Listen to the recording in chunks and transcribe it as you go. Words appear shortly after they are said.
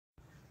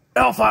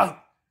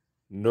Alpha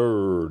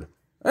Nerd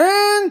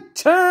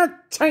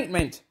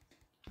Entertainment.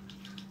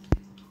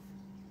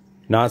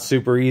 Not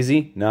super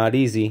easy, not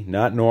easy,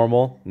 not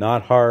normal,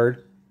 not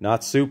hard,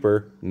 not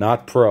super,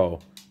 not pro.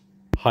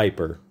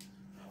 Hyper.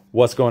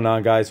 What's going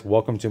on, guys?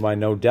 Welcome to my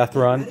no death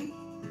run.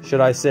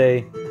 Should I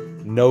say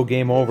no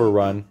game over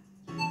run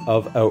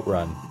of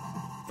OutRun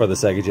for the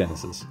Sega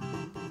Genesis.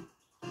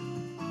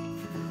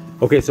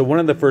 Okay, so one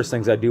of the first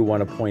things I do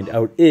want to point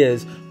out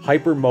is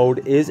Hyper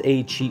Mode is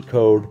a cheat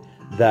code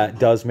that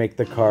does make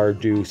the car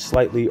do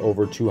slightly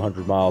over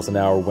 200 miles an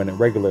hour when it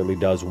regularly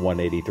does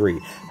 183.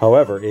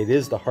 However, it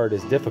is the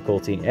hardest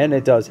difficulty and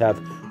it does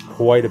have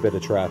quite a bit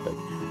of traffic.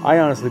 I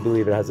honestly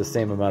believe it has the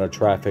same amount of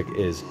traffic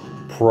as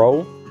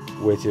Pro,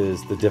 which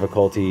is the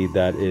difficulty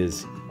that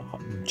is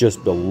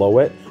just below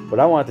it.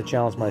 But I want to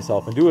challenge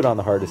myself and do it on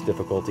the hardest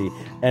difficulty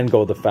and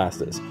go the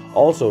fastest.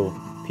 Also,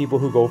 people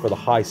who go for the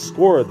high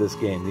score of this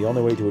game, the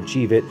only way to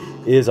achieve it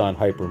is on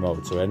Hyper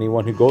Mode. So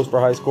anyone who goes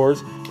for high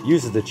scores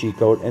uses the cheat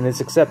code, and it's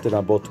accepted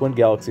on both Twin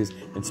Galaxies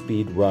and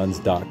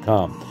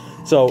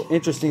speedruns.com. So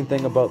interesting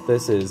thing about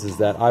this is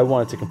that I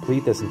wanted to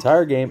complete this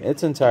entire game,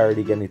 its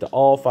entirety, getting to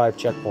all 5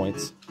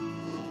 checkpoints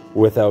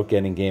without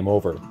getting game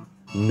over.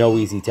 No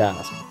easy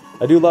task.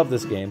 I do love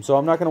this game, so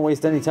I'm not going to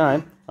waste any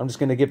time. I'm just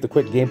going to give the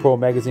quick GamePro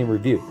magazine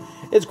review.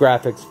 Its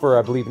graphics for,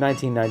 I believe,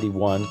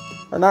 1991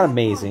 are not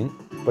amazing,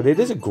 but it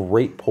is a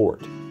great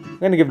port. I'm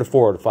going to give it a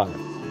 4 out of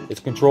 5. Its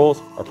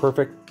controls are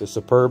perfect. They're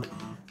superb.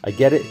 I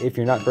get it if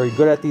you're not very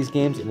good at these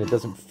games and it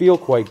doesn't feel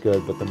quite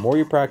good, but the more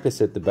you practice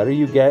it, the better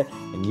you get,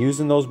 and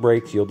using those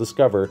brakes, you'll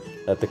discover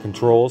that the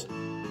controls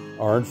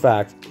are, in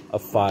fact, a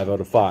 5 out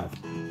of 5.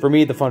 For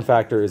me, the fun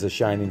factor is a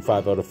shining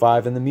 5 out of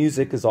 5, and the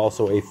music is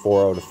also a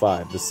 4 out of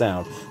 5. The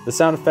sound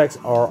effects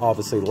are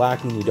obviously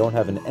lacking. You don't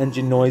have an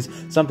engine noise,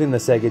 something the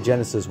Sega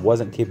Genesis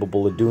wasn't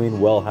capable of doing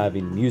while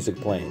having music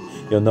playing.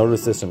 You'll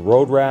notice this in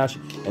Road Rash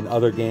and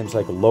other games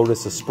like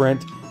Lotus, a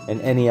Sprint, and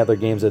any other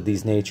games of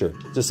these nature.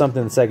 Just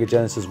something the Sega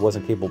Genesis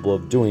wasn't capable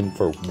of doing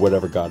for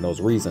whatever God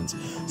knows reasons.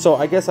 So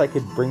I guess I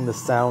could bring the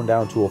sound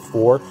down to a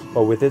 4,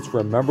 but with its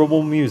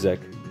memorable music,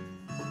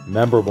 I'm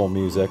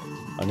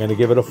going to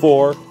give it a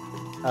 4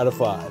 out of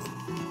 5.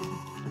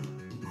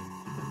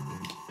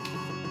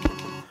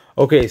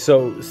 Okay,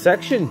 so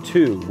section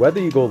 2, whether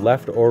you go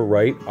left or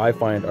right, I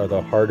find are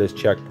the hardest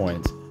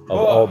checkpoints of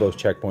all those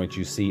checkpoints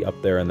you see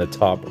up there in the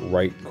top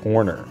right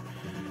corner.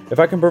 If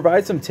I can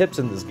provide some tips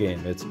in this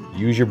game, it's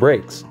use your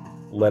brakes,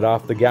 let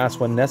off the gas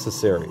when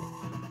necessary.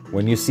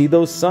 When you see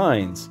those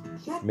signs,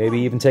 maybe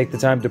even take the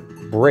time to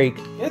brake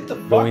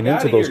going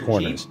into those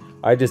corners.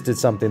 I just did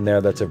something there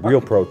that's a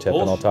real pro tip,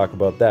 and I'll talk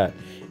about that.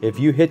 If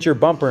you hit your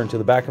bumper into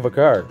the back of a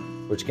car,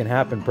 which can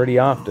happen pretty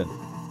often,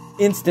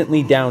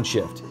 instantly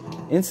downshift.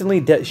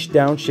 Instantly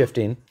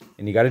downshifting,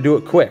 and you got to do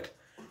it quick,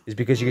 is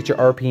because you get your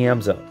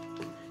RPMs up.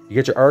 You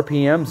get your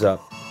RPMs up,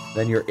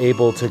 then you're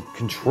able to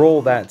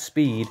control that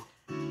speed,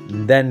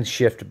 and then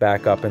shift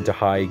back up into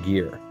high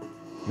gear.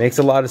 Makes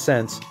a lot of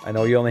sense. I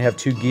know you only have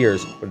 2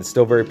 gears, but it's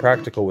still very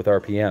practical with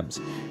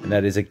RPMs. And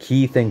that is a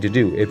key thing to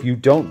do. If you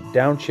don't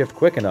downshift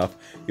quick enough,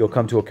 you'll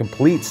come to a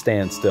complete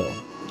standstill.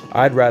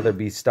 I'd rather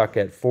be stuck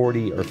at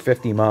 40 or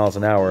 50 miles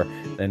an hour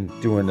than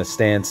doing a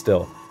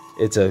standstill.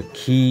 It's a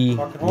key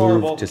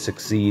move to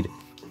succeed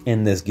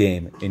in this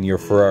game in your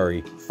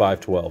Ferrari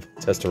 512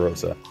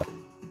 Testarossa.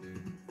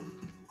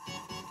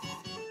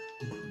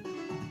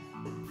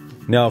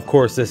 Now, of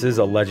course, this is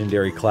a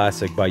legendary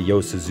classic by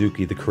Yo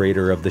Suzuki, the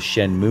creator of the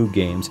Shenmue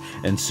games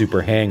and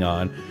Super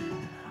Hang-On.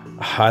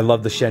 I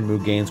love the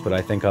Shenmue games, but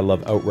I think I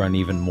love OutRun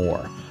even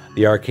more.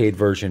 The arcade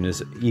version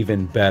is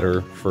even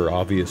better for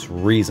obvious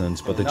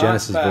reasons, but the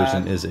Genesis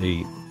version is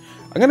I'm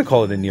going to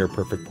call it a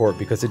near-perfect port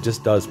because it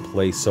just does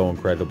play so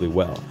incredibly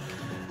well.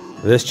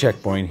 This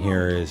checkpoint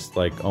here is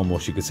like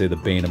almost, you could say, the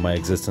bane of my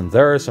existence.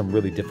 There are some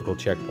really difficult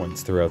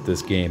checkpoints throughout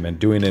this game, and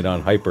doing it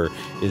on Hyper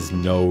is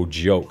no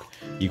joke.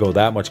 You go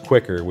that much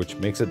quicker, which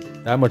makes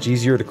it that much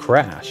easier to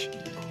crash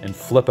and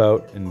flip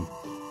out and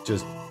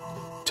just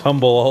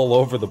tumble all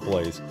over the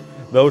place.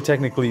 Though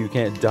technically you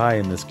can't die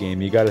in this game,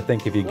 you got to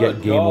think if you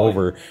get game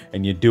over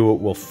and you do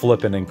it while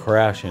flipping and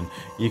crashing,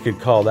 you could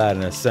call that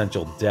an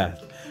essential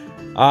death.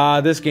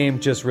 This game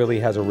just really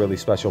has a really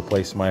special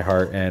place in my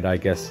heart, and I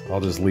guess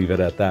I'll just leave it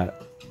at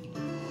that.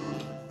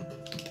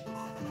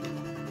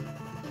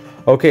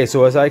 Okay,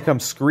 so as I come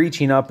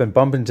screeching up and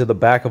bump into the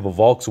back of a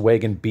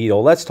Volkswagen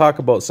Beetle, let's talk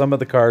about some of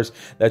the cars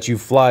that you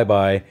fly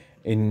by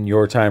in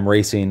your time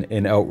racing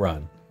in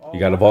OutRun. You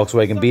got a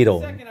Volkswagen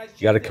Beetle,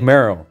 you got a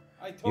Camaro,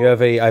 you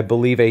have a, I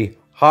believe, a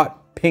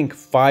hot pink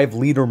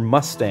 5-liter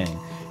Mustang.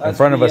 In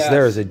front of us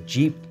there is a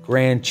Jeep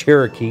Grand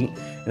Cherokee,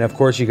 and of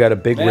course you got a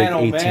Big Rig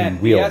 18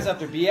 wheeler. BS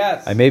after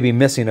BS. I may be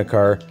missing a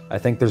car. I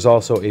think there's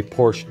also a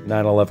Porsche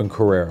 911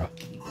 Carrera.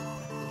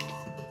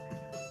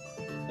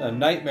 A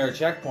nightmare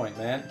checkpoint,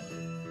 man.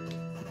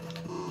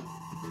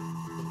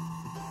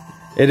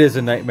 It is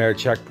a nightmare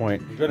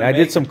checkpoint. And I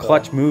did some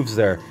clutch moves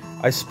there.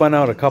 I spun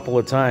out a couple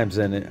of times,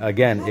 and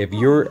again, if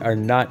you are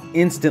not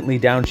instantly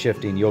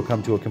downshifting, you'll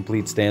come to a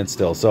complete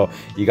standstill. So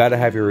you got to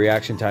have your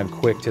reaction time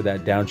quick to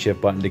that downshift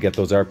button to get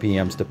those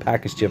RPMs to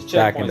package shift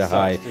back into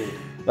high.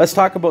 Let's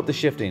talk about the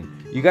shifting.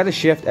 You got to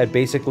shift at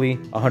basically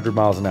 100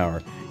 miles an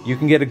hour. You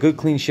can get a good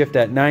clean shift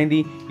at 90.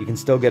 You can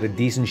still get a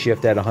decent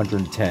shift at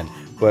 110.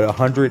 But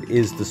 100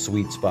 is the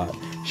sweet spot.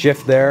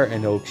 Shift there,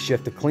 and it'll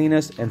shift the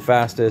cleanest and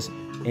fastest.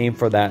 Aim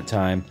for that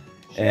time,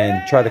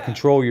 and try to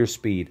control your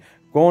speed.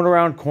 Going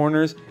around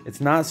corners, it's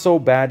not so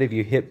bad if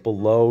you hit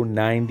below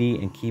 90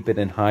 and keep it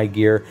in high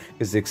gear,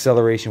 because the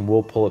acceleration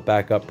will pull it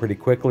back up pretty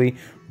quickly.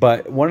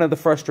 But one of the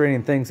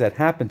frustrating things that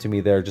happened to me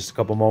there just a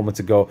couple moments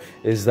ago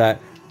is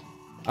that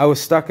I was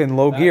stuck in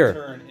low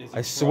gear.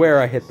 I swear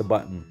I hit the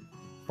button,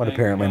 but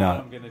apparently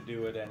not. I'm gonna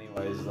do it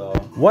anyways, though.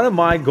 One of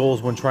my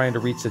goals when trying to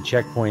reach the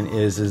checkpoint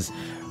is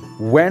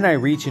when I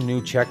reach a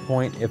new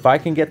checkpoint, if I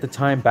can get the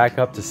time back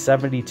up to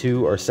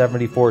 72 or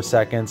 74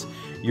 seconds,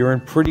 you're in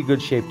pretty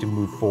good shape to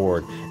move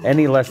forward.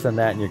 Any less than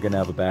that, and you're going to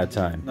have a bad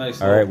time.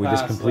 Nice. All right, we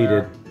just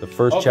completed the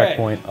first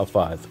checkpoint of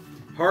 5.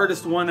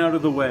 Hardest one out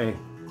of the way.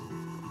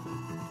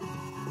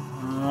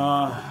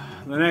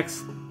 The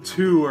next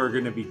 2 are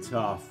going to be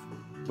tough.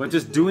 But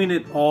just doing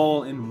it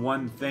all in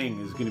one thing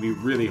is going to be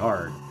really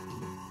hard.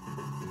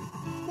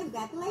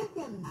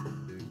 Congratulations.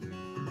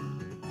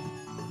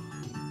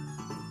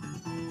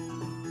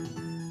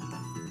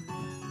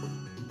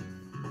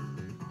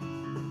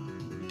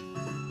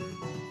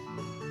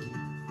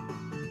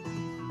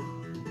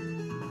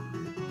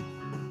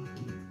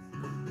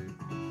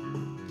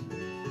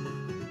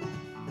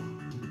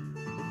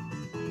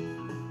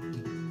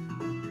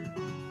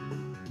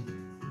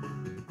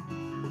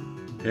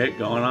 Okay,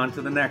 going on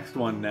to the next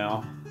one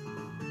now.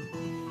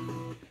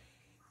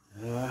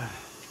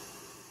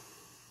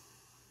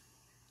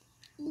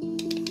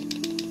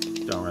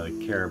 Don't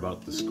really care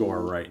about the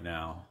score right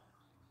now.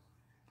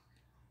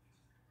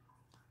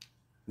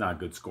 Not a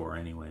good score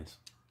anyways.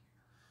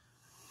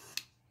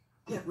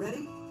 Get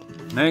ready.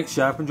 Next,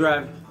 shut up and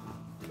drive.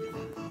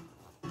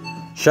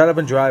 Shut up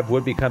and drive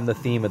would become the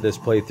theme of this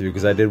playthrough,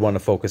 because I did want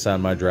to focus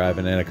on my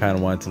driving, and I kind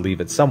of wanted to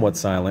leave it somewhat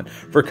silent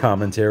for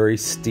commentary.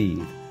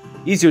 Steve.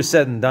 Easier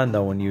said than done,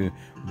 though, when you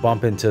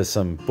bump into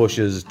some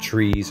bushes,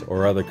 trees,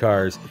 or other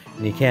cars,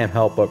 and you can't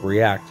help but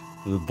react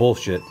to the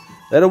bullshit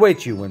that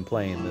awaits you when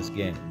playing this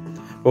game.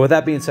 But with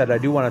that being said, I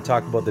do want to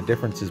talk about the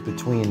differences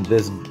between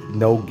this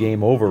no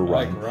game over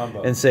run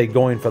and, say,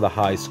 going for the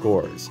high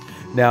scores.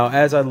 Now,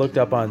 as I looked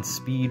up on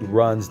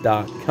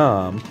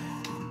speedruns.com,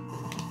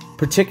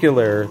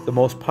 the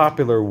most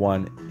popular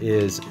one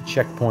is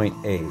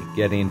Checkpoint A,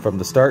 getting from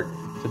the start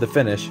to the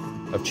finish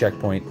of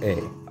Checkpoint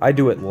A. I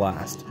do it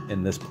last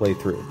in this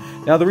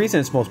playthrough. Now, the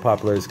reason it's most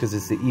popular is because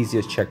it's the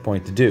easiest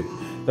checkpoint to do.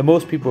 The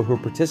most people who are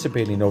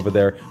participating over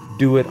there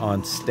do it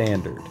on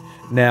standard.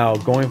 Now,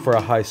 going for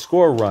a high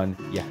score run,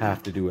 you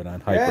have to do it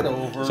on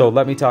hyper. So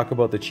let me talk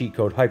about the cheat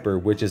code hyper,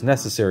 which is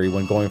necessary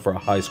when going for a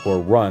high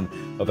score run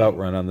of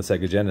OutRun on the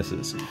Sega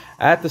Genesis.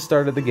 At the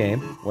start of the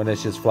game, when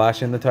it's just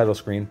flashing the title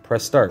screen,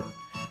 press start.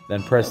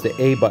 Then press the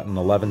A button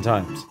 11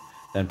 times.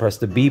 Then press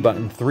the B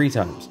button 3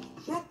 times.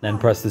 Then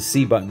press the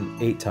C button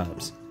 8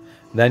 times.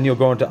 Then you'll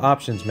go into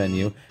options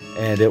menu,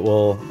 and it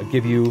will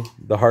give you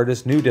the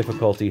hardest new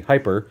difficulty,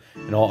 hyper,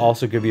 and it'll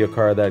also give you a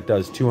car that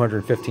does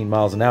 215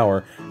 miles an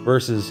hour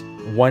versus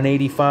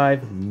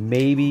 185,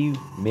 maybe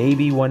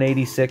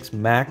 186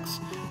 max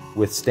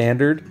with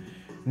standard.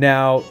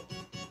 Now,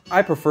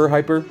 I prefer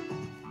hyper,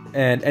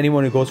 and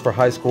anyone who goes for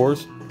high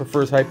scores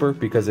prefers hyper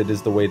because it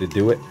is the way to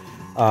do it.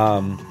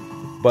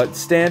 But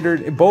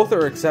standard, both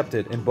are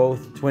accepted in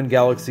both Twin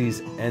Galaxies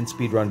and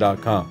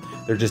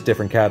speedrun.com. They're just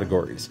different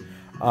categories.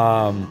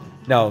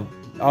 Now,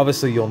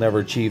 obviously, you'll never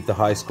achieve the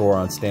high score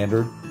on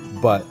standard,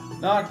 but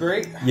not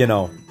great. You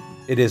know,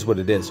 it is what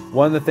it is.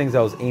 One of the things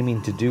I was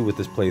aiming to do with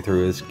this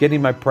playthrough is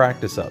getting my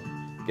practice up,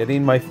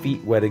 getting my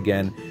feet wet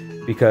again,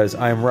 because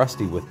I'm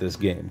rusty with this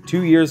game.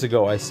 2 years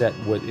ago, I set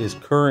what is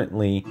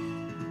currently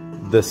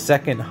the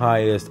second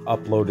highest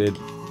uploaded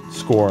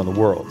score in the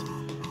world.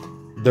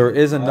 There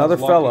is another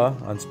fella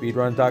on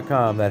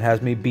speedrun.com that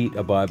has me beat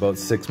by about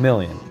 6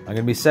 million. I'm going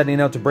to be setting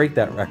out to break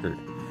that record.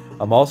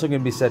 I'm also going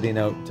to be setting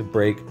out to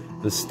break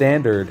the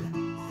standard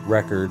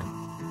record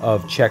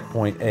of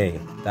Checkpoint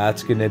A.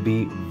 That's going to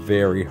be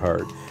very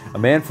hard. A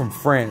man from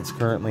France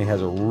currently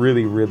has a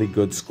really, really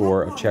good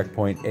score of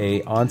Checkpoint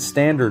A on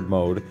standard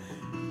mode,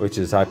 which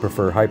is I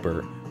prefer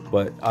hyper,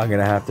 but I'm going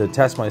to have to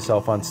test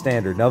myself on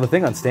standard. Now, the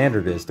thing on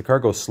standard is the car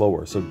goes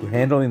slower, so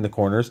handling the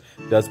corners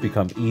does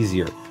become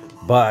easier.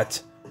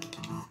 But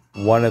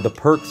one of the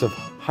perks of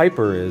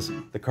hyper is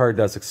the car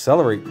does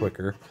accelerate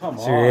quicker,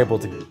 so you're able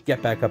to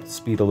get back up to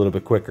speed a little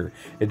bit quicker.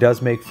 It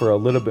does make for a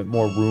little bit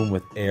more room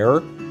with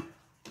air,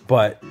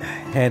 but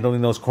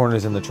handling those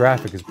corners in the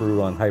traffic is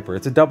brutal on hyper.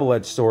 It's a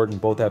double-edged sword, and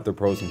both have their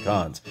pros and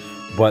cons.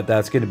 But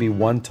that's going to be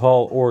one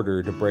tall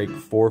order to break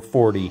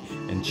 440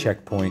 in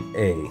Checkpoint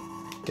A.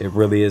 It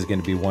really is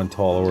going to be one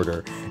tall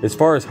order. As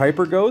far as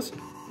hyper goes,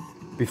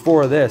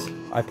 before this,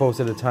 I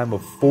posted a time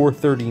of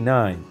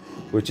 439.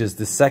 which is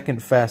the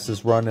second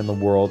fastest run in the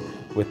world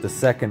with the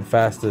second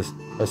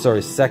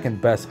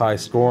best high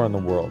score in the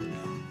world.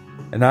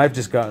 And I've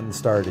just gotten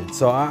started.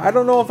 So I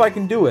don't know if I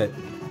can do it,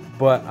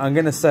 but I'm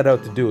going to set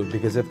out to do it,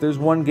 because if there's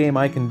one game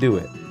I can do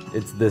it,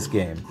 it's this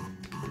game.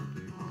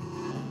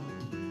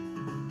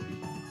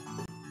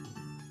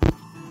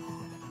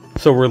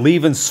 So we're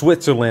leaving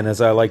Switzerland,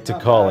 as I like to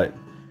call it.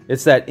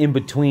 It's that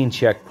in-between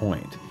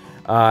checkpoint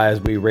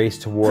as we race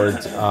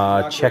towards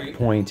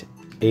checkpoint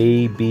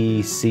A,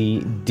 B,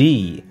 C,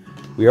 D.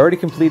 We already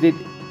completed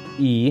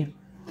E,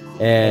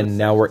 and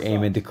now we're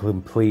aiming to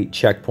complete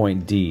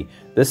checkpoint D.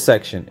 This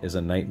section is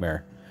a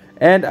nightmare.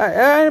 And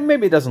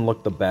maybe it doesn't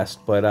look the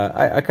best, but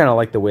I kind of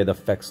like the way the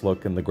effects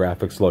look and the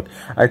graphics look.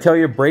 I tell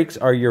you, brakes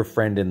are your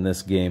friend in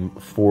this game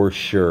for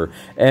sure.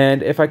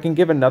 And if I can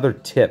give another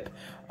tip,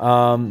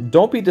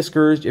 don't be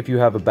discouraged if you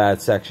have a bad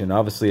section.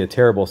 Obviously, a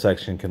terrible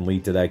section can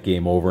lead to that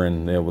game over,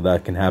 and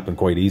that can happen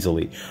quite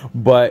easily.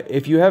 But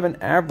if you have an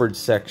average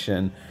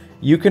section,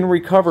 you can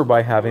recover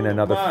by having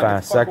another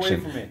fast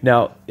section.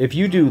 Now, if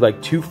you do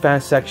like 2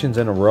 fast sections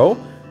in a row,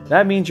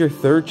 that means your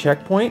third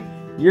checkpoint,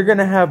 you're going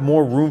to have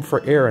more room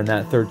for error in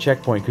that third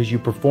checkpoint because you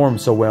performed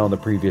so well in the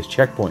previous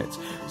checkpoints.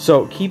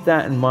 So keep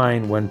that in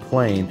mind when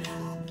playing,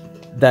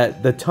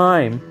 that the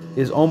time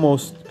is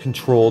almost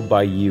controlled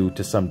by you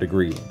to some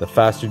degree. The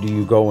faster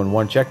you go in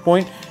one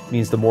checkpoint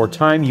means the more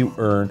time you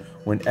earn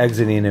when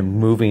exiting and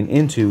moving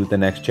into the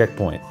next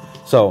checkpoint.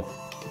 So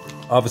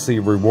obviously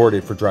you're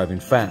rewarded for driving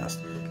fast.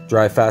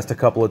 Drive fast a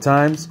couple of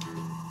times,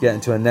 get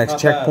into a next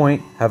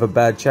checkpoint, have a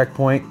bad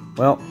checkpoint,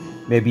 well,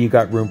 maybe you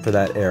got room for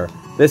that error.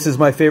 This is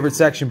my favorite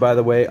section, by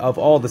the way, of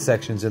all the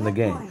sections in the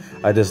game.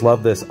 I just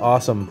love this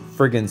awesome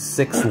friggin'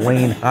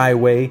 6-lane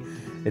highway.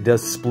 It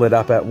does split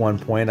up at one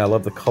point. I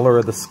love the color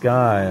of the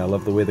sky. I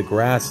love the way the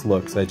grass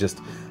looks. I just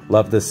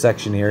love this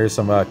section here.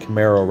 Some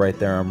Camaro right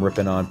there I'm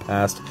ripping on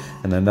past,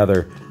 and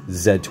another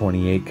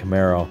Z28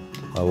 Camaro.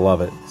 I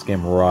love it. This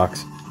game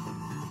rocks.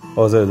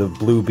 Oh, is there the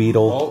Blue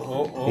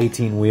Beetle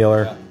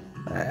 18-wheeler?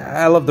 Yeah.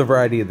 I love the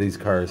variety of these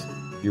cars.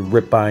 You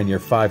rip by in your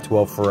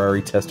 512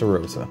 Ferrari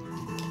Testarossa.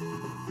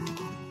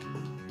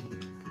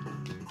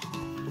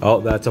 Oh,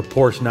 that's a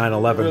Porsche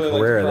 911 really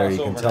Carrera there.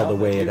 You can tell the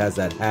way it has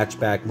that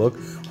hatchback look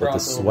with the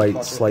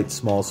slight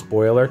small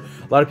spoiler.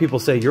 A lot of people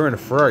say, you're in a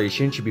Ferrari,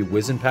 shouldn't you be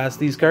whizzing past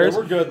these cars? Yeah,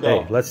 we're good,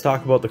 though. Hey, let's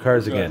talk about the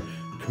cars again.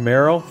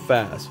 Camaro,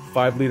 fast.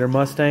 5-liter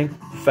Mustang,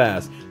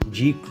 fast.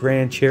 Jeep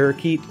Grand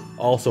Cherokee,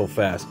 also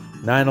fast.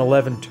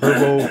 911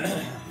 Turbo,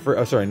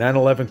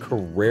 911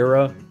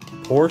 Carrera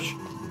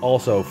Porsche,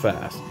 also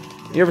fast.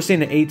 You ever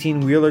seen an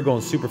 18-wheeler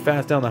going super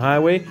fast down the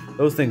highway?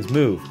 Those things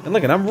move. And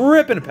look, I'm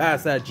ripping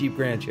past that Jeep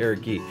Grand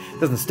Cherokee. It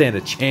doesn't stand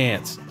a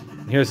chance.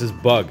 And here's this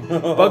bug.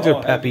 Bugs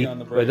are peppy,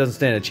 but it doesn't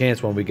stand a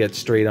chance when we get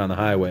straight on the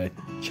highway.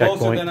 Checkpoint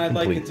closer than I'd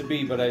complete. like it to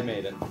be, but I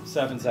made it.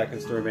 7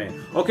 seconds to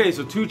remain. Okay,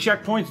 so 2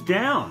 checkpoints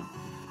down.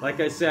 Like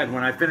I said,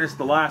 when I finished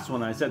the last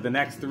one, I said the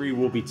next 3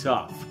 will be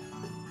tough.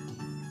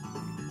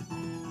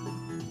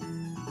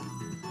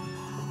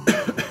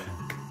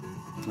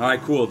 All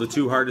right, cool. The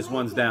 2 hardest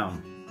ones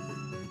down.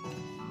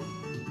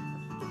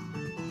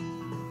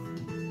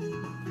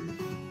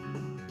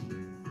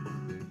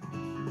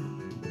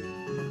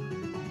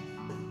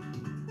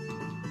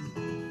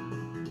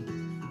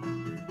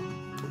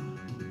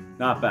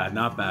 Not bad,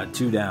 not bad.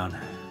 2 down.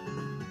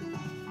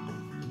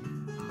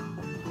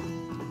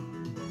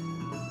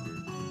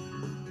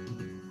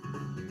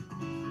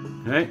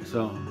 Okay,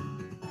 so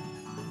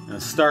I'm gonna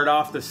start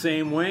off the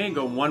same way,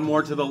 go 1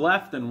 more to the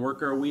left, and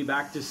work our way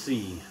back to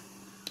C.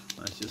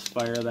 Let's just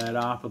fire that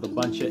off with a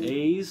bunch of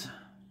A's,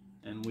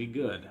 and we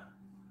good.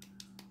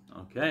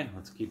 Okay,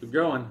 let's keep it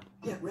going.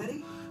 Get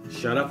ready.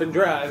 Shut up and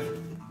drive.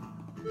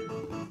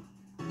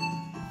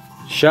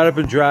 Shut up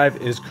and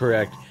drive is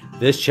correct.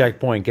 This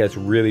checkpoint gets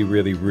really,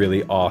 really,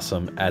 really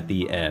awesome at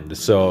the end.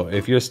 So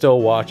if you're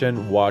still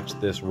watching, watch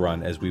this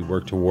run as we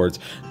work towards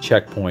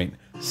checkpoint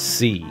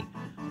C.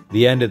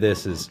 The end of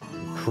this is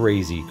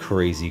crazy,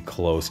 crazy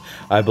close.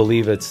 I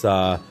believe it's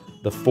the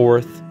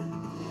 4th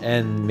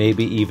and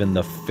maybe even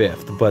the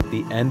 5th, but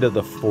the end of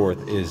the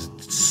 4th is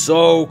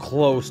so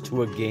close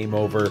to a game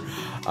over.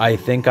 I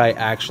think I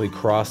actually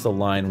crossed the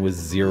line with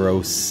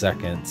 0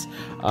 seconds.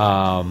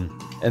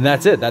 And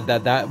that's it.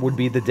 That would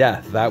be the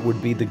death. That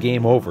would be the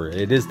game over.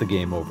 It is the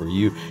game over.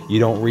 You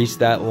don't reach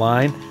that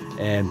line,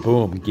 and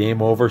boom,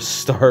 game over.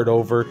 Start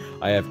over.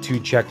 I have 2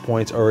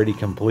 checkpoints already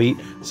complete.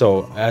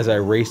 So as I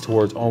race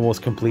towards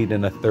almost complete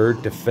in a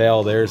 3rd, to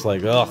fail there's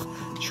like, ugh,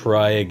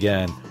 try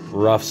again.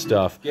 Rough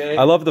stuff.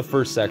 I love the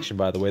first section,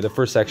 by the way. The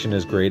first section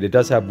is great. It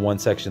does have one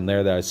section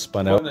there that I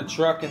spun out. Putting the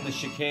truck in the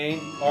chicane,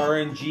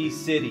 RNG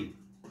City.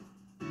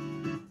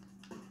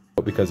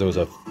 Because there was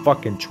a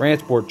fucking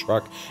transport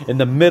truck in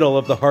the middle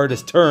of the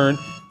hardest turn.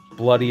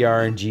 Bloody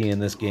RNG in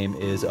this game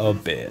is a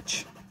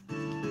bitch.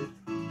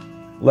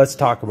 Let's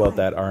talk about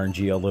that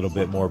RNG a little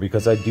bit more,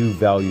 because I do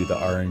value the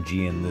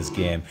RNG in this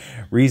game.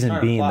 Reason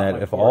being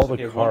that if all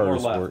the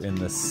cars were in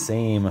the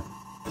same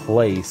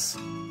place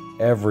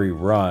every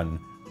run,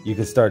 you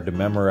could start to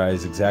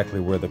memorize exactly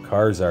where the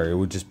cars are. It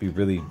would just be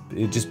really,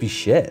 it'd just be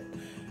shit.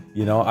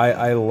 You know,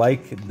 I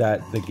like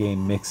that the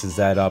game mixes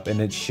that up,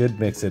 and it should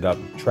mix it up.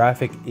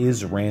 Traffic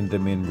is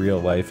random in real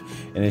life,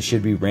 and it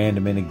should be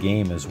random in a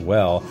game as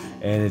well,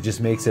 and it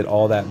just makes it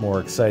all that more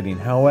exciting.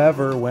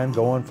 However, when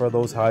going for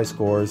those high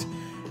scores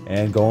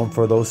and going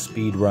for those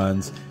speed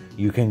runs,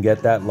 you can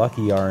get that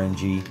lucky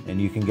RNG, and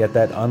you can get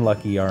that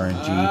unlucky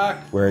RNG,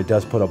 where it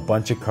does put a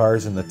bunch of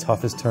cars in the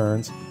toughest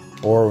turns,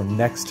 or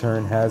next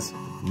turn has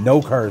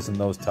no cars in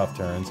those tough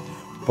turns.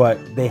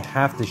 But they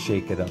have to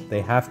shake it up.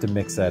 They have to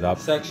mix that up.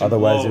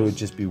 Otherwise, it would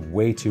just be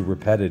way too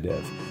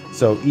repetitive.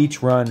 So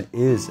each run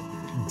is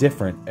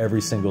different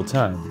every single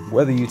time.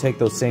 Whether you take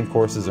those same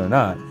courses or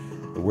not,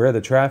 where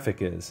the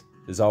traffic is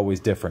always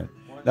different.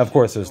 Now, of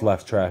course, there's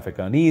less traffic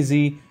on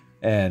easy,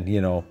 and,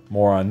 you know,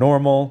 more on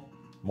normal,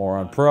 more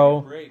on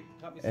pro,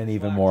 and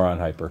even more on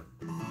hyper.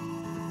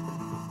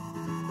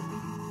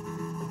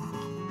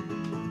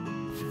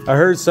 I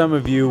heard some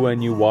of you,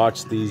 when you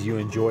watch these, you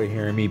enjoy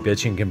hearing me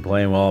bitch and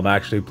complain while I'm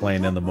actually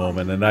playing in the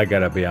moment, and I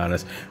gotta be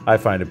honest, I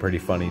find it pretty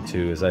funny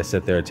too, as I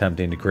sit there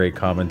attempting to create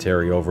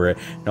commentary over it,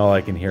 and all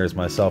I can hear is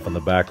myself in the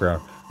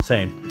background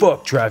saying,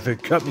 "Fuck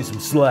traffic, cut me some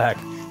slack."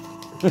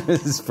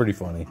 This is pretty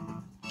funny.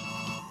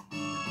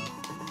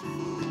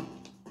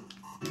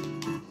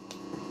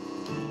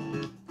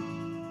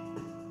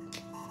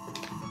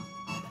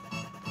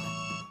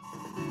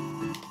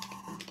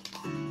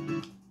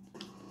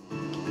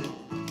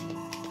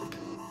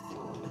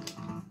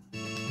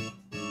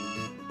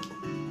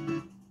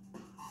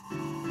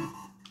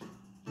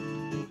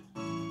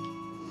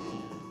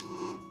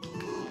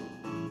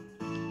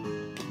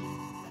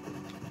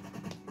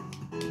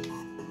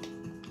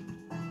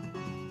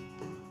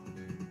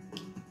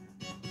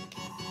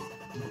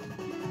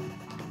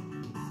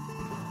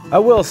 I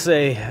will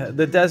say,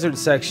 the desert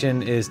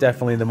section is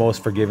definitely the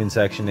most forgiving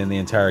section in the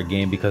entire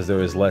game because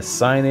there is less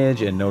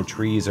signage and no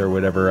trees or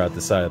whatever at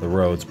the side of the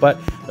roads. But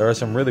there are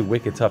some really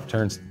wicked tough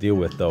turns to deal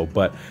with though.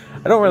 But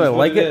I don't really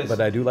like it, but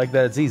I do like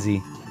that it's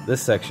easy.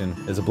 This section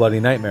is a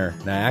bloody nightmare,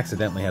 and I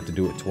accidentally have to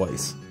do it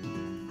twice.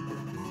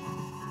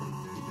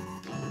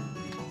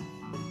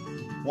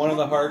 One of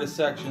the hardest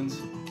sections.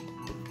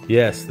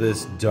 Yes,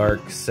 this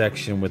dark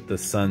section with the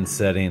sun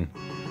setting,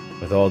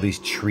 with all these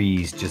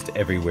trees just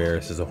everywhere.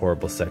 This is a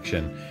horrible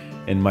section.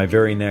 In my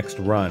very next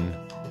run,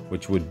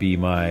 which would be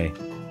my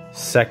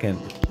second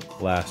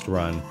last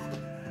run,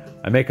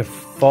 I make a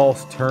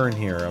false turn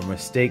here, a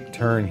mistake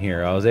turn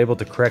here. I was able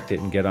to correct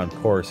it and get on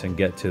course and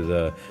get to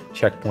the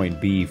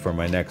checkpoint B for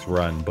my next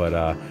run, but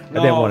I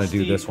didn't want to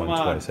do this one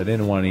twice. I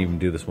didn't want to even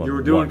do this one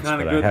once,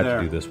 but I had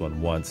to do this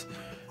one once.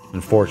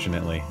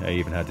 Unfortunately, I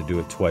even had to do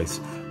it twice.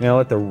 I'm gonna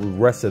let the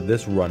rest of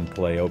this run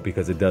play out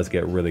because it does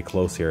get really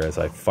close here as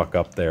I fuck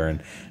up there,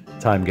 and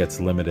time gets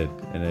limited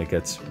and it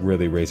gets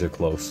really razor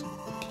close.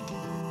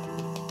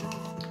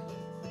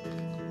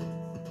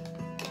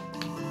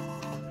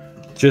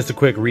 Just a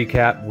quick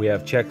recap, we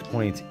have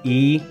checkpoints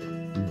E,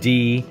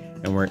 D,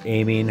 and we're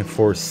aiming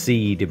for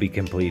C to be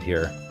complete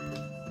here.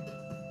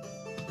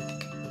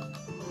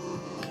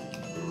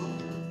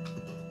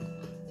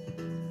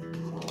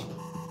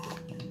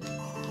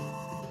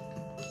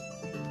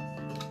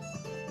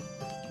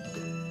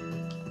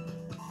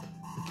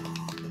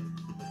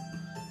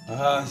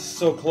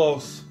 So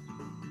close.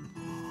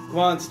 Come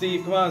on,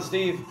 Steve. Come on,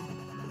 Steve.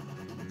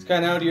 It's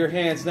kind of out of your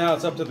hands now.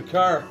 It's up to the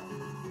car.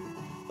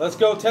 Let's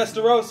go,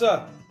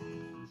 Testarossa.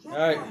 All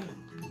right.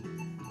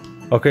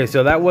 Okay,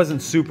 so that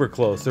wasn't super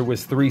close. There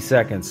was 3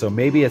 seconds. So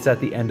maybe it's at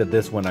the end of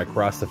this one I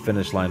crossed the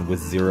finish line with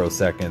 0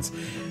 seconds.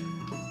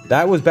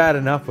 That was bad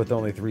enough with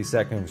only 3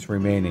 seconds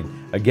remaining.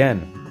 Again,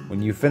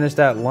 when you finish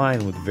that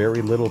line with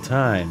very little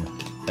time,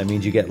 that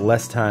means you get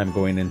less time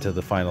going into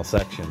the final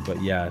section.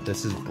 But yeah,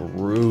 this is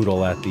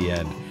brutal at the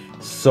end.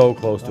 So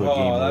close to a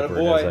game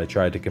over as I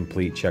tried to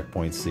complete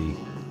checkpoint C.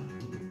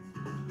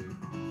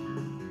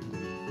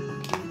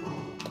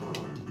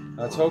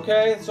 That's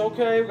okay. It's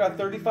okay. We got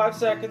 35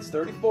 seconds.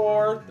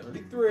 34,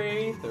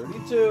 33,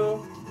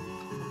 32.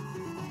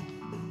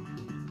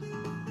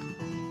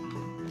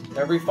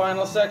 Every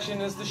final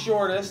section is the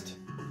shortest.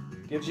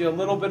 Gives you a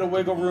little bit of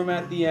wiggle room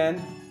at the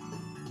end.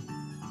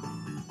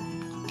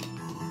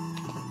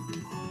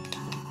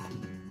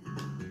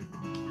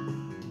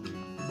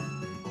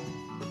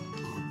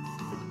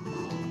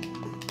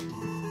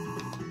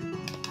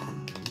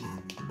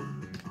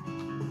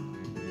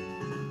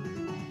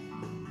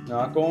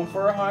 Not going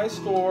for a high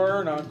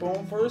score, not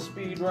going for a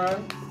speed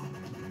run.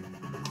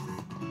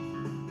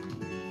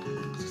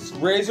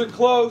 Razor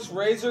close,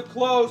 razor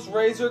close,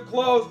 razor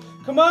close.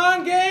 Come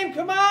on, game,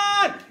 come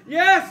on!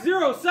 Yes,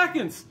 0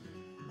 seconds.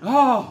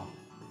 Oh.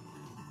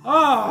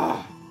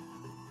 Oh.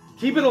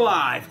 Keep it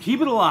alive,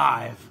 keep it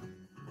alive.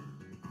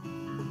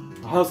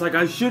 I was like,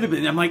 I should have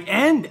been. I'm like,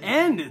 end.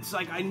 It's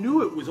like I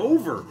knew it was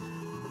over.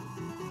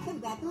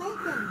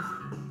 Congratulations.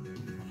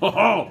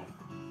 Oh.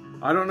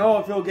 I don't know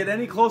if he'll get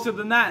any closer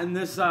than that in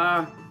this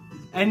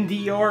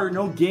NDR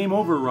no game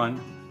over run.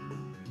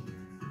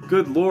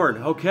 Good Lord.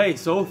 Okay,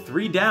 so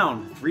 3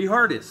 down. 3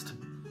 hardest.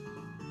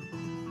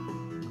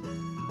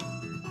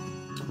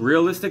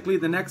 realistically,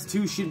 the next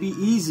two should be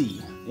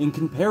easy in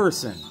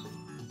comparison.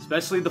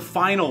 Especially the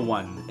final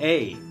one,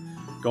 A.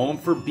 Going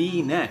for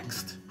B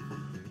next.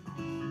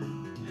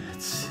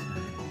 It's,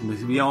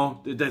 you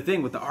know, the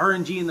thing with the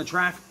RNG and the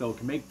traffic, though,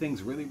 can make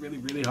things really, really,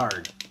 really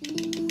hard.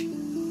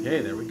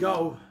 Okay, there we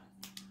go.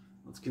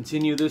 Let's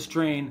continue this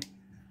train.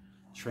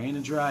 Train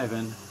and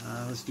driving.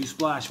 Let's do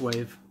Splash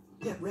Wave.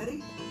 Get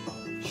ready.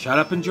 Shut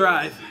up and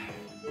drive.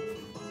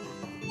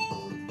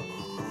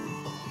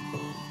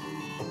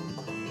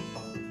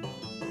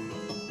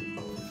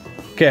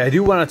 Okay, I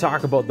do want to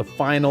talk about the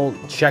final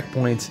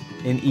checkpoints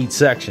in each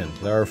section.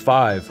 There are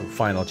 5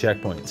 final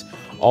checkpoints.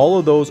 All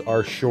of those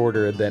are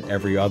shorter than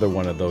every other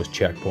one of those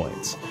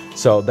checkpoints.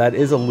 So that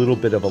is a little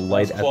bit of a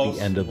light at the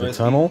end of the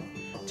tunnel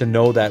to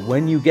know that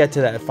when you get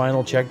to that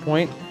final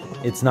checkpoint,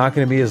 it's not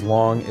going to be as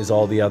long as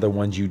all the other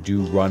ones you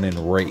do run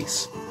and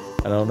race.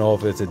 I don't know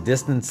if it's a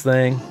distance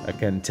thing. I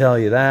can tell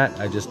you that.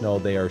 I just know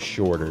they are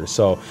shorter.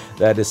 So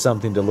that is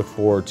something to look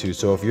forward to.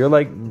 So if you're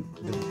like,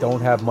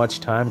 don't have much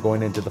time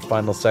going into the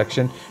final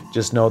section,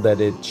 just know that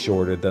it's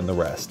shorter than the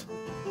rest.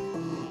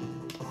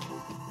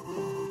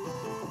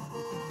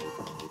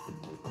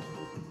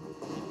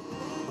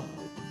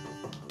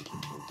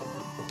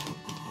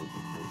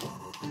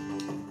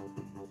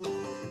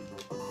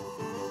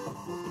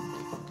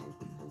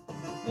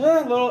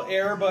 A little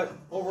error, but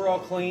overall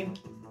clean.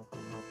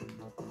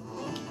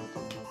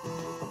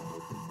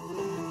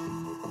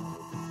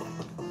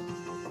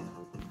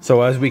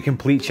 So as we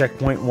complete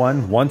checkpoint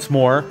 1 once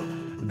more,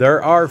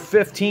 there are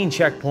 15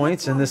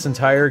 checkpoints in this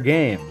entire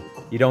game.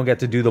 You don't get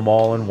to do them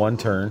all in one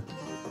turn.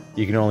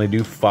 You can only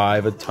do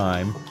 5 at a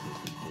time.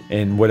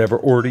 In whatever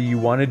order you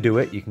want to do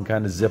it, you can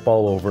kind of zip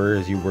all over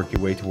as you work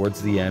your way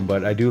towards the end.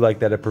 But I do like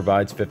that it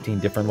provides 15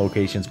 different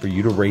locations for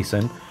you to race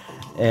in.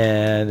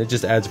 And it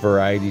just adds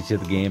variety to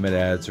the game. It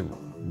adds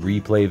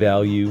replay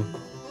value,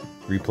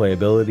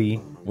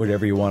 replayability,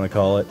 whatever you want to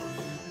call it.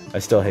 I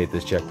still hate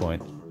this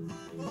checkpoint.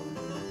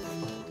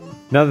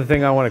 Another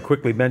thing I want to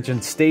quickly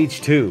mention,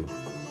 stage 2.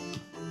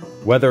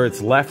 Whether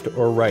it's left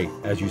or right,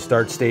 as you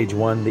start stage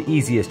 1, the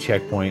easiest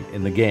checkpoint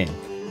in the game.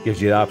 Gives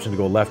you the option to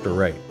go left or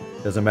right.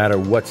 Doesn't matter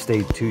what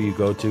stage 2 you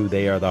go to,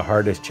 they are the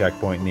hardest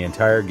checkpoint in the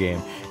entire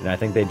game. And I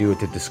think they do it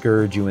to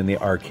discourage you in the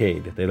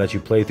arcade. They let you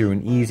play through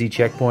an easy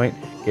checkpoint,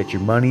 get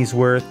your money's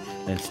worth,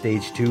 then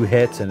stage 2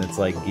 hits and it's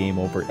like game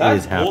over is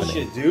happening. That's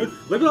bullshit, dude.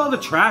 Look at all the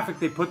traffic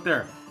they put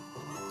there.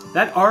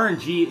 That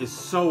RNG is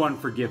so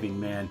unforgiving,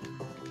 man.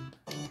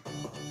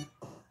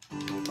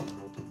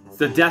 It's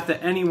the death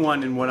of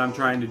anyone in what I'm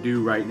trying to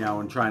do right now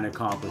and trying to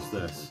accomplish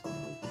this.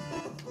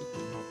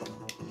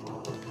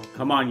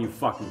 Come on, you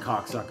fucking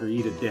cocksucker,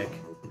 eat a dick.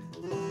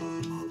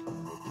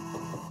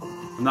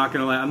 I'm not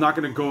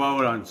gonna go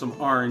out on some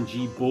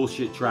RNG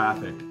bullshit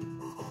traffic.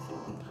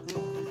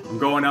 I'm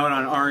going out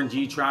on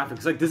RNG traffic.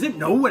 It's like, does it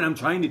know what I'm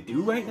trying to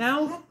do right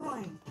now?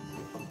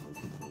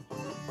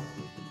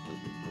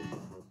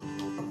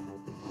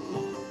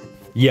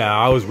 Yeah,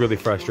 I was really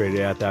frustrated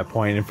at that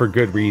point, and for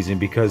good reason,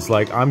 because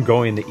like I'm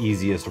going the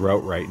easiest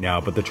route right now,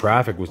 but the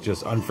traffic was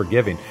just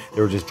unforgiving.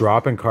 They were just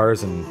dropping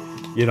cars and,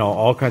 you know,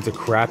 all kinds of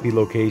crappy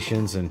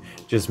locations and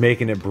just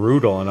making it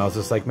brutal. And I was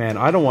just like, man,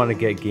 I don't want to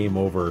get game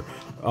over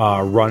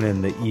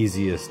running the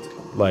easiest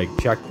like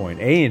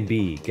checkpoint. A and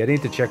B, getting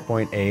to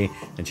checkpoint A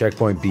and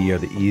checkpoint B are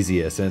the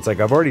easiest, and it's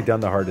like I've already done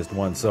the hardest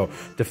one, so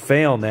to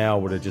fail now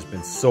would have just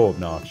been so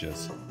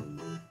obnoxious.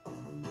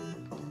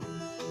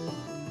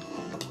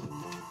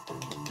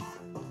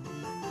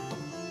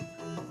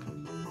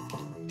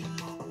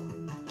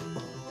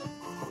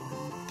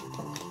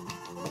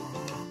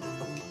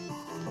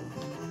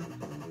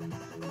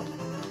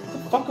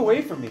 Fuck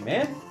away from me,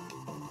 man.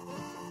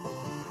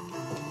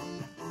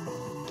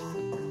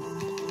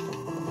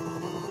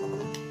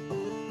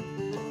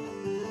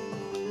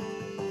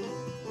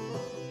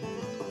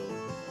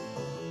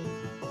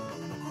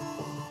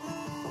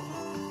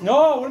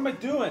 No, what am I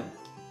doing?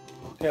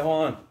 Okay,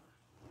 hold on.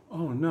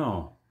 Oh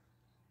no.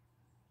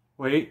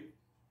 Wait.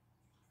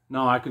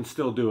 No, I can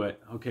still do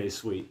it. Okay,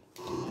 sweet.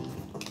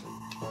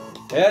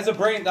 Yeah,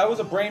 that was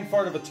a brain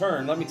fart of a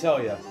turn, let me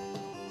tell you.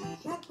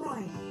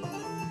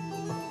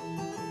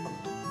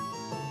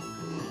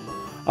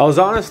 I was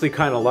honestly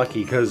kind of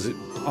lucky because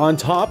on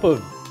top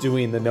of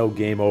doing the no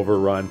game over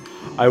run,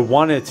 I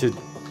wanted to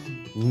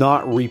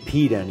not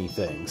repeat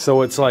anything.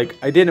 So it's like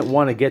I didn't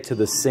want to get to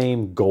the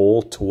same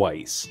goal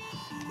twice.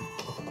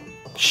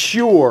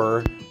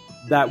 Sure,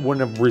 that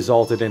wouldn't have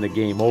resulted in a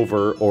game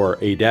over or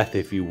a death,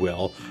 if you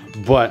will,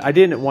 but I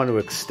didn't want to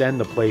extend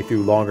the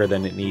playthrough longer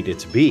than it needed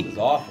to be. It's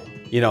awful.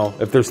 You know,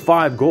 if there's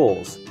 5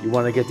 goals, you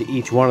want to get to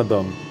each one of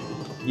them,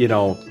 you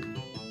know,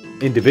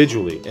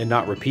 individually and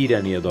not repeat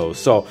any of those.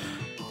 So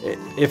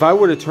if I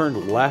would have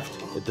turned left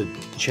at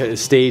the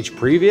stage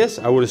previous,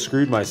 I would have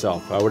screwed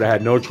myself. I would have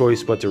had no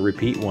choice but to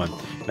repeat one.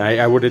 And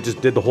I would have just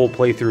did the whole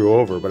playthrough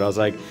over. But I was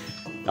like,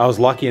 I was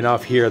lucky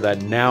enough here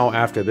that now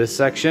after this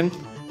section,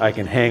 I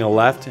can hang a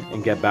left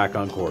and get back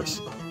on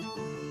course.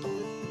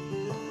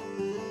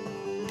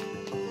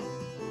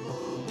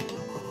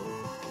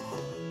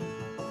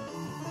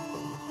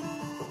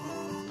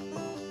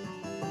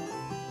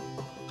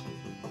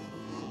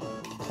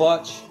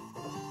 Clutch.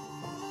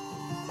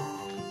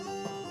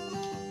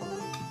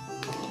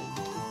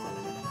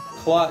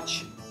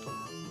 Clutch.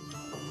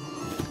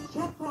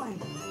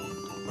 Checkpoint.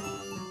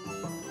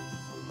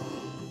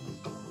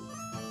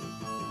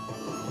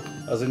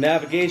 That was a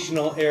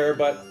navigational error,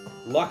 but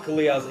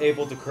luckily I was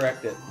able to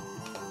correct it.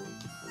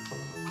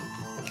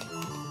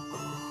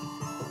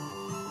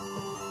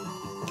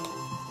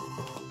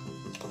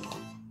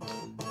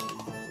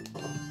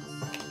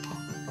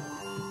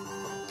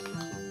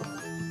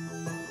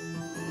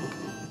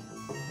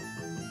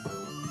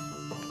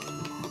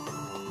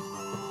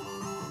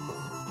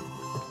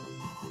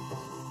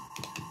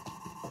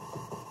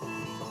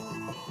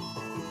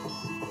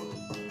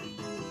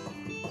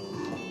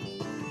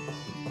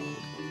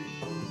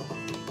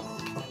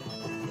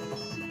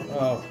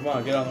 Oh, come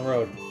on, get on the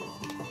road.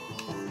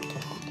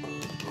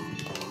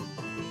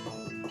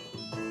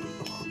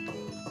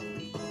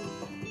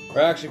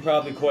 We're actually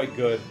probably quite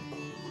good.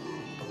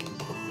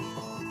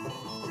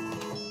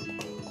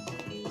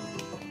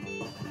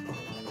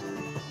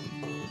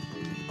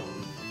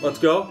 Let's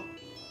go.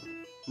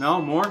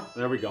 No, more?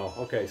 There we go.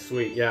 Okay,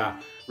 sweet. Yeah,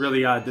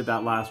 really did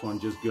that last one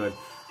just good.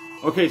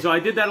 Okay, so I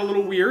did that a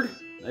little weird.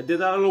 I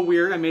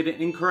made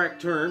an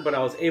incorrect turn, but I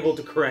was able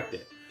to correct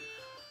it.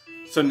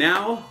 So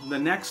now, the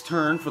next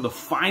turn for the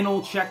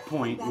final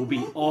checkpoint will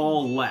be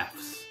all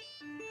lefts.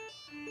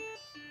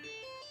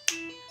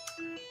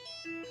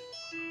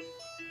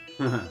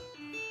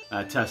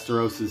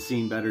 Testarosa's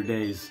seen better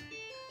days.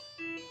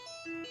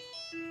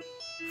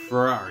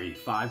 Ferrari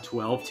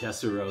 512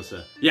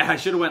 Testarossa. Yeah, I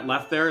should have went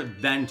left there,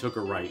 then took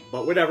a right,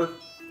 but whatever.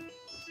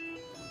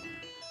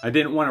 I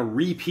didn't want to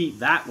repeat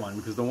that one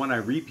because the one I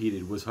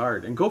repeated was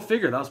hard. And go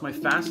figure, that was my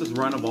fastest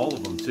run of all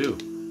of them too.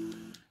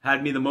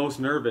 Had me the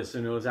most nervous,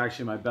 and it was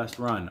actually my best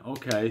run.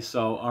 Okay,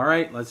 so, all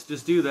right, let's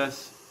just do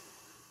this.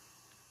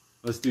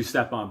 Let's do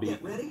step on beat.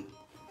 Get ready.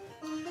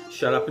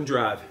 Shut up and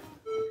drive.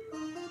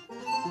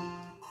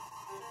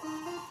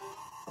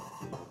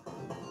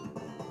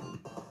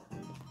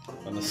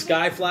 When the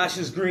sky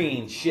flashes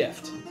green,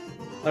 shift.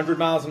 100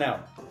 miles an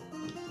hour.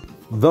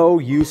 Though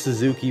Yu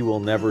Suzuki will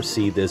never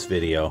see this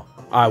video,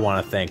 I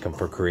want to thank him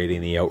for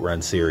creating the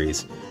OutRun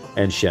series,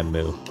 and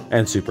Shenmue,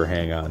 and Super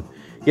Hang-On.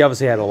 He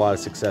obviously had a lot of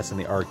success in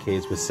the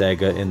arcades with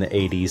Sega in the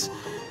 80s,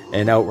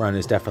 and OutRun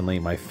is definitely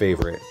my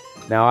favorite.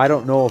 Now, I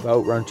don't know if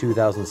OutRun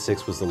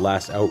 2006 was the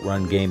last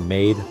OutRun game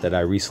made that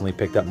I recently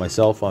picked up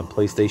myself on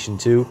PlayStation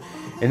 2,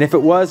 and if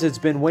it was, it's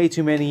been way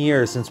too many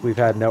years since we've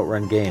had an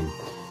OutRun game.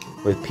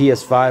 With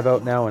PS5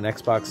 out now and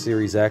Xbox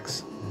Series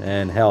X,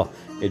 and hell,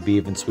 it'd be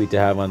even sweet to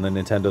have on the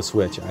Nintendo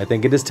Switch. I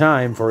think it is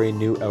time for a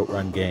new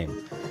OutRun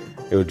game.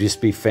 It would just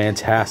be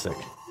fantastic.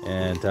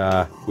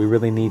 And we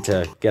really need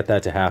to get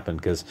that to happen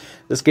because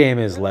this game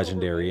is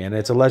legendary, and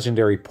it's a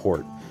legendary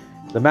port.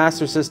 The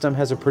Master System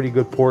has a pretty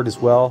good port as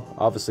well.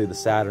 Obviously, the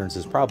Saturn's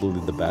is probably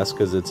the best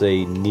because it's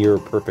a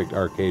near-perfect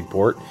arcade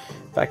port.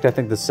 In fact, I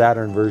think the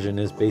Saturn version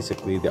is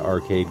basically the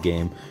arcade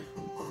game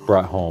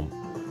brought home.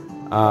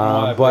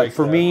 But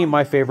for me,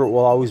 my favorite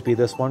will always be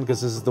this one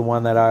because this is the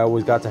one that I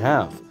always got to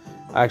have.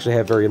 I actually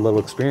have very little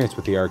experience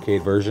with the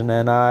arcade version,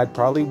 and I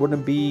probably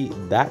wouldn't be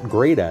that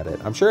great at it.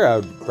 I'm sure I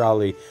would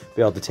probably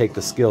be able to take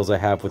the skills I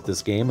have with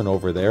this game and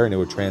over there, and it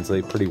would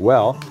translate pretty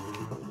well.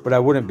 But I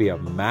wouldn't be a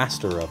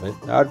master of it.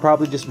 I'd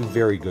probably just be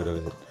very good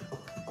at it.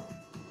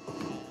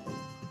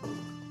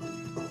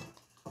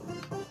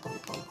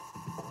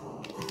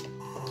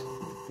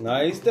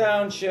 Nice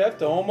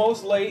downshift.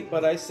 Almost late,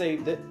 but I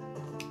saved it.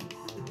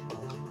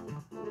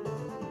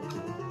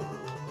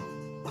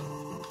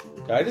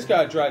 I just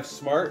gotta drive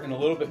smart and a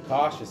little bit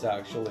cautious,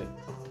 actually.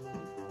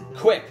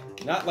 Quick,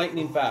 not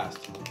lightning fast.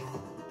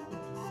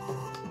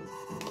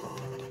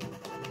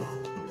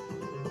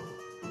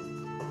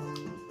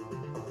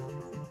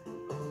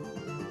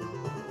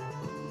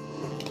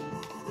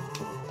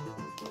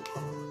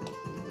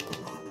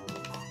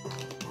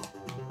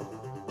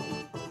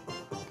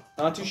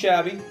 Not too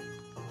shabby.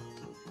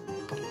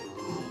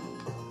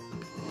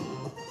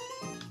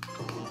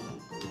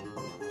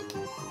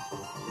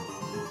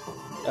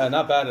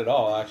 Not bad at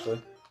all,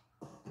 actually.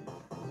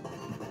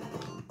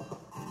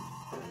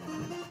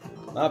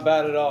 Not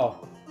bad at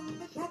all.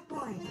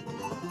 Checkpoint.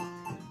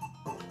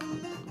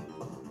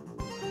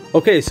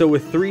 Okay, so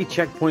with 3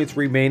 checkpoints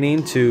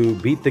remaining to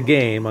beat the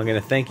game, I'm going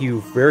to thank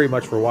you very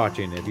much for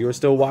watching. If you are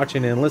still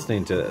watching and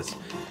listening to this,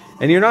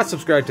 and you're not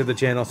subscribed to the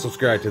channel,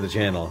 subscribe to the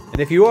channel.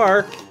 And if you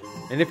are,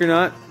 and if you're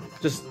not,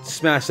 just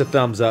smash the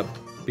thumbs up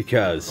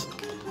because.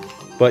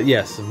 But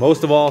yes,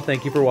 most of all,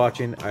 thank you for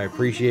watching. I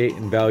appreciate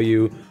and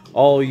value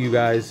all of you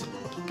guys.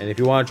 And if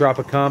you want to drop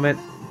a comment,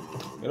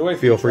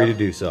 feel free to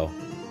do so.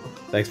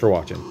 Thanks for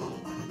watching.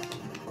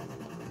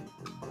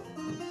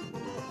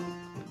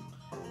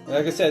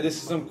 Like I said, this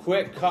is some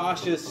quick,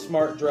 cautious,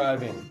 smart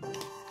driving.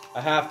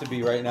 I have to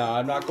be right now.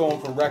 I'm not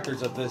going for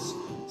records of this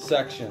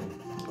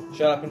section.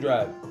 Shut up and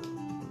drive.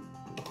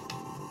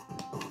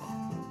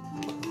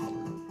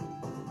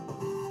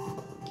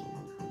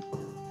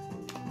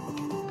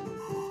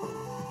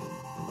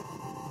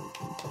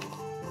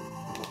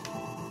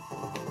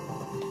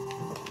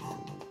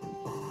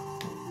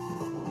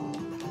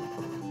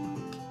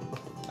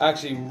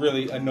 Actually,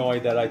 really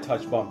annoyed that I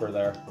touched bumper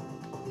there.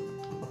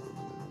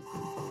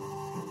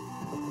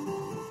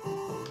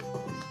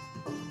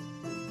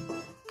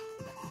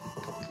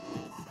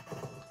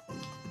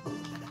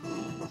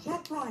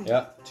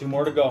 Yeah, 2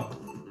 more to go.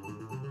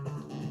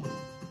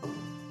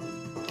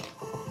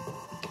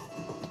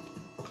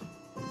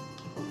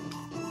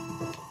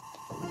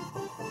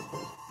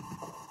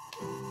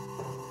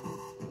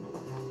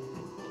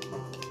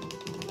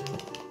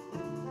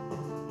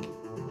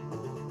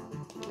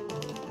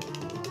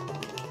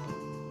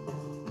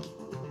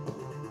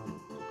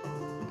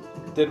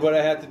 Did what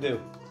I had to do.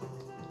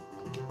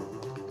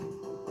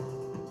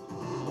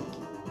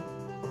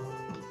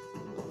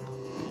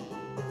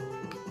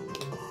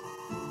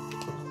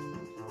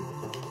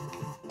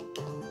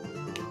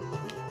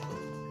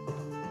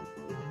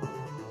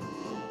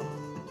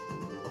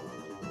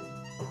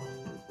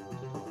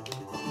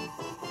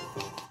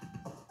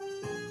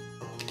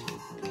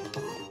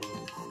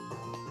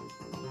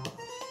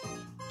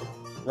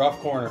 Rough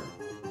corner.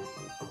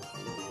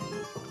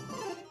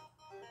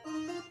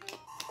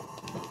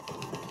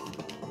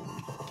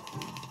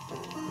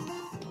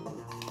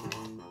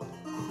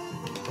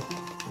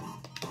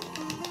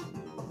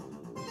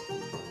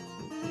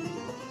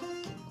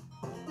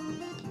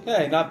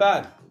 Okay, not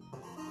bad.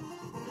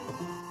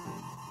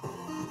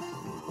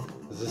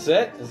 Is this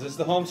it? Is this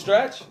the home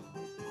stretch?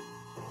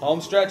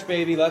 Home stretch,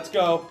 baby. Let's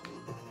go.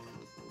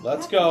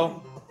 Let's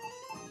go.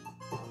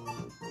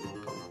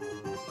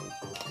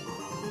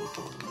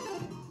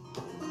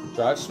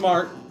 Drive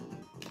smart.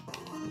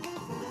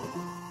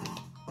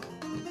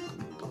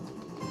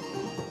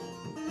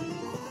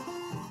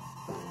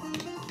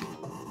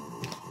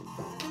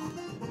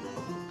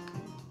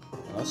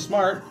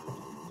 Smart.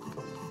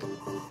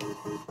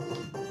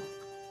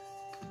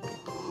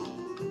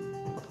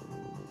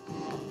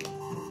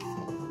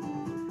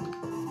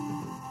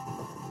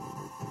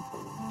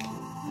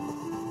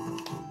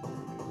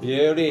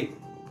 Beauty.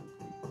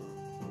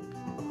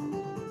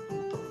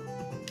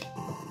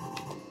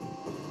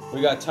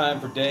 We got time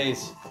for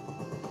days.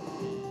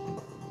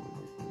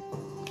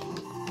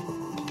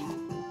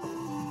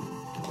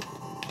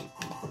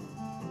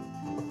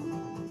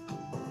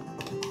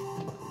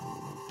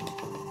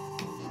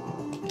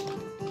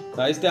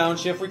 Nice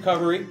downshift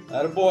recovery.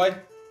 Attaboy.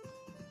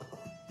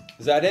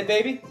 Is that it,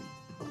 baby?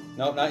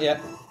 Nope, not yet.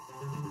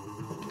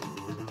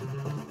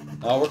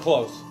 Oh, we're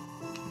close.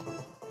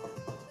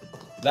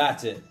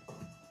 That's it.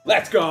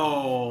 Let's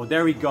go.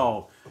 There we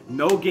go.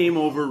 No game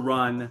over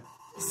run.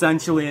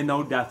 Essentially a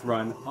no death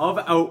run of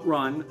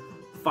OutRun.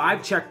 5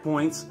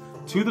 checkpoints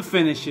to the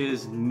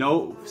finishes.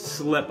 No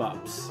slip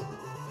ups.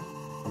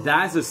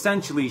 That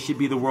essentially should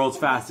be the world's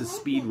fastest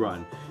speed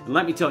run. And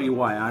let me tell you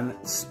why. On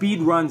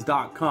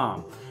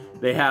speedruns.com,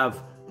 they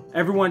have,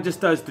 everyone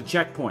just does the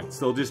checkpoints.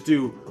 They'll just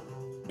do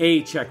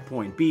A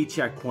checkpoint, B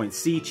checkpoint,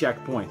 C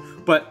checkpoint.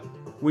 But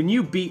when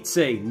you beat,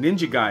 say,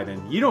 Ninja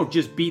Gaiden, you don't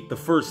just beat the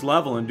first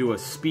level and do a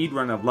speed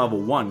run of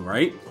level 1,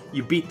 right?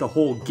 You beat the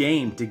whole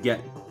game to get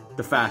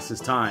the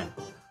fastest time.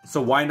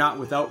 So why not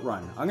with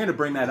OutRun? I'm going to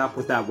bring that up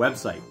with that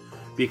website.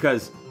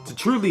 Because to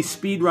truly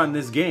speed run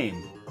this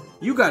game,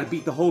 you got to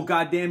beat the whole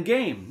goddamn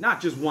game. Not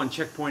just one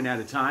checkpoint at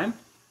a time.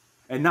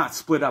 And not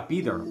split up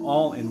either.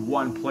 All in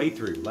one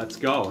playthrough. Let's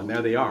go. And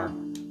there they are.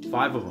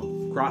 5 of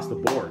them across the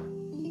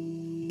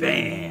board.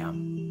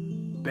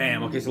 Bam.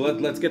 Bam. Okay, so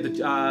let's get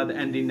the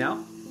ending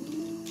now.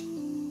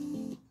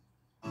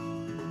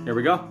 Here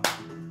we go.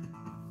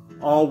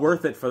 All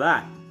worth it for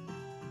that.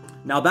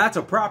 Now that's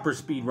a proper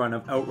speed run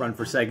of OutRun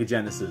for Sega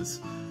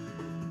Genesis.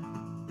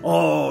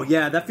 Oh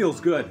yeah, that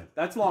feels good.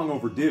 That's long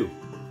overdue.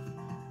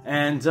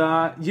 And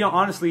you know,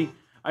 honestly,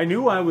 I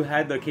knew I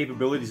had the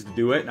capabilities to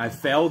do it, and I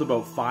failed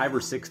about 5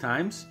 or 6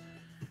 times.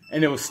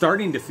 And it was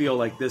starting to feel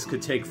like this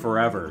could take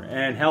forever.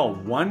 And hell,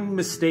 one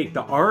mistake,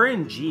 the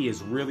RNG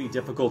is really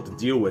difficult to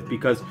deal with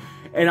because,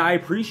 and I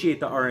appreciate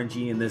the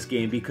RNG in this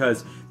game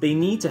because they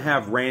need to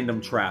have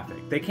random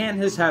traffic. They can't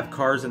just have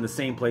cars in the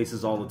same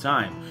places all the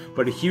time.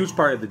 But a huge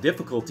part of the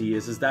difficulty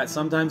is that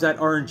sometimes that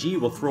RNG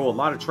will throw a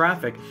lot of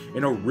traffic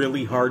in a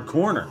really hard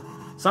corner.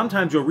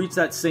 Sometimes you'll reach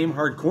that same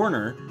hard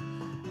corner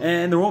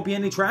and there won't be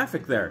any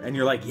traffic there. And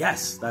you're like,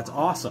 yes, that's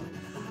awesome.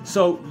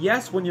 So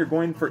yes, when you're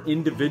going for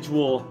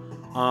individual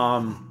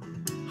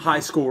high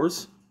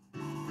scores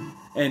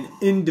and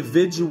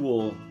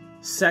individual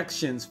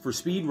sections for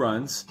speed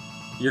runs,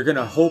 you're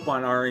gonna hope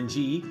on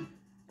RNG,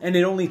 and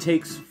it only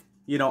takes,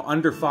 you know,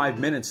 under 5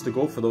 minutes to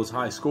go for those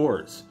high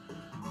scores.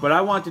 But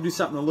I want to do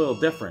something a little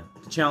different,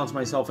 to challenge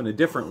myself in a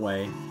different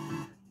way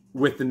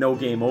with the no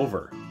game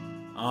over,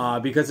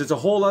 because it's a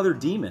whole other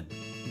demon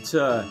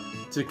to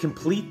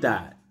complete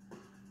that.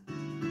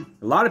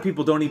 A lot of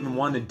people don't even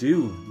want to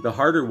do the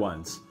harder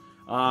ones.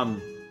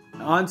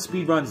 On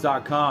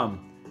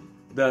speedruns.com,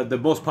 the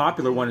most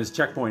popular one is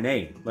checkpoint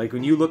A. Like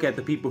when you look at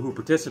the people who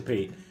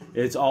participate,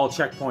 it's all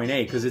checkpoint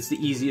A because it's the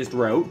easiest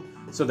route,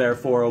 so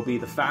therefore it'll be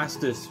the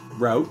fastest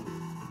route.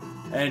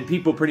 And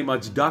people pretty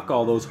much duck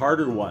all those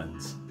harder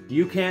ones.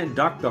 You can't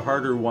duck the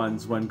harder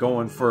ones when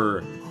going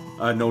for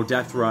a no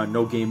death run,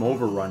 no game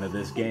over run of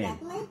this game.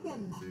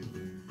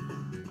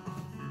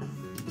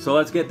 So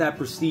let's get that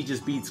prestigious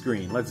beat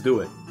screen. Let's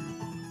do it.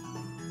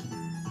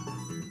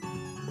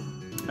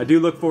 I do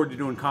look forward to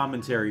doing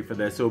commentary for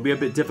this. It'll be a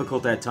bit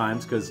difficult at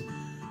times because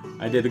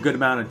I did a good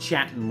amount of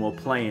chatting while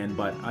playing,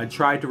 but I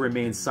tried to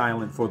remain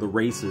silent for the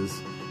races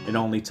and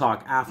only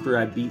talk after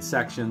I beat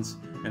sections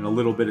and a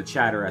little bit of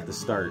chatter at the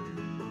start.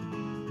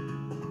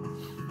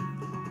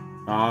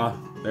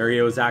 There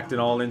he was acting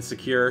all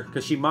insecure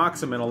because she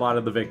mocks him in a lot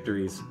of the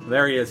victories.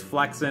 There he is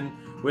flexing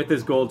with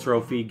his gold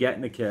trophy,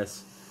 getting a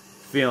kiss,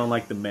 feeling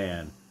like the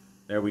man.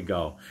 There we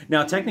go.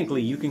 Now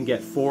technically you can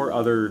get 4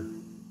 other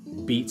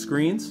beat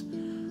screens.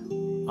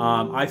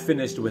 I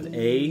finished with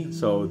A,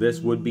 so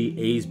this would be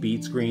A's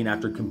beat screen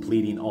after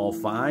completing all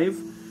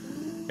 5.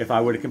 If I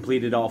would have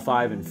completed all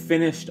 5 and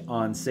finished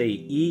on, say,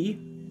 E,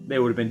 they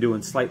would have been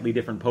doing slightly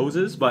different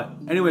poses. But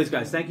anyways,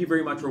 guys, thank you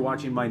very much for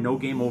watching my No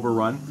Game Over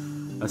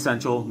run,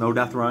 essential no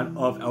death run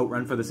of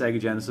OutRun for the Sega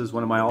Genesis,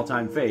 one of my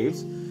all-time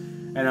faves.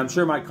 And I'm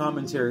sure my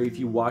commentary, if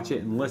you watch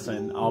it and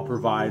listen, I'll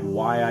provide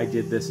why I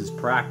did this as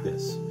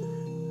practice.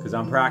 Because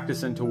I'm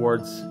practicing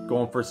towards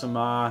going for some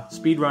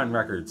speedrun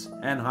records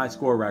and high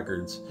score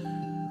records.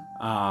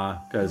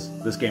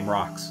 Because this game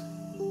rocks.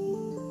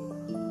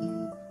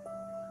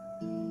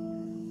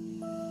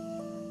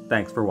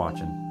 Thanks for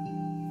watching.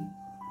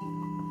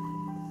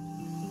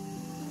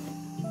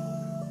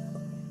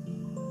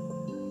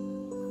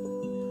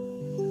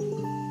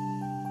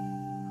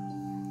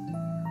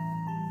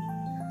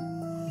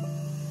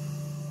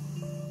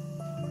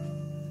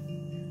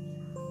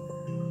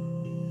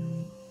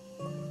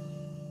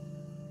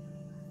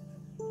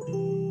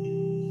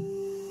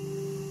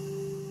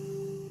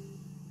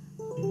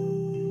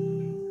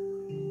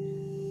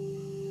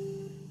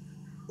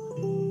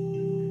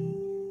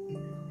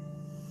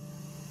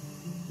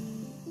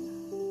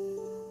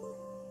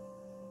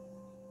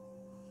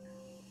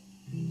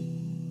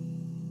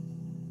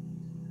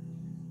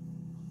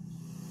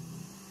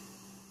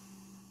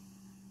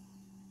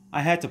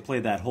 I had to play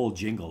that whole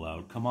jingle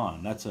out. Come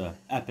on, that's a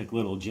epic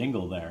little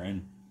jingle there,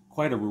 and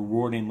quite a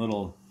rewarding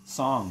little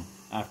song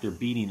after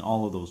beating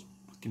all of those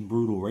fucking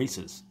brutal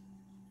races.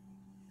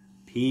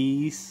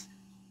 Peace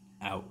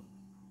out.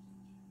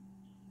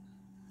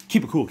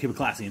 Keep it cool, keep it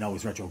classy, and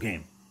always retro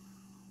game.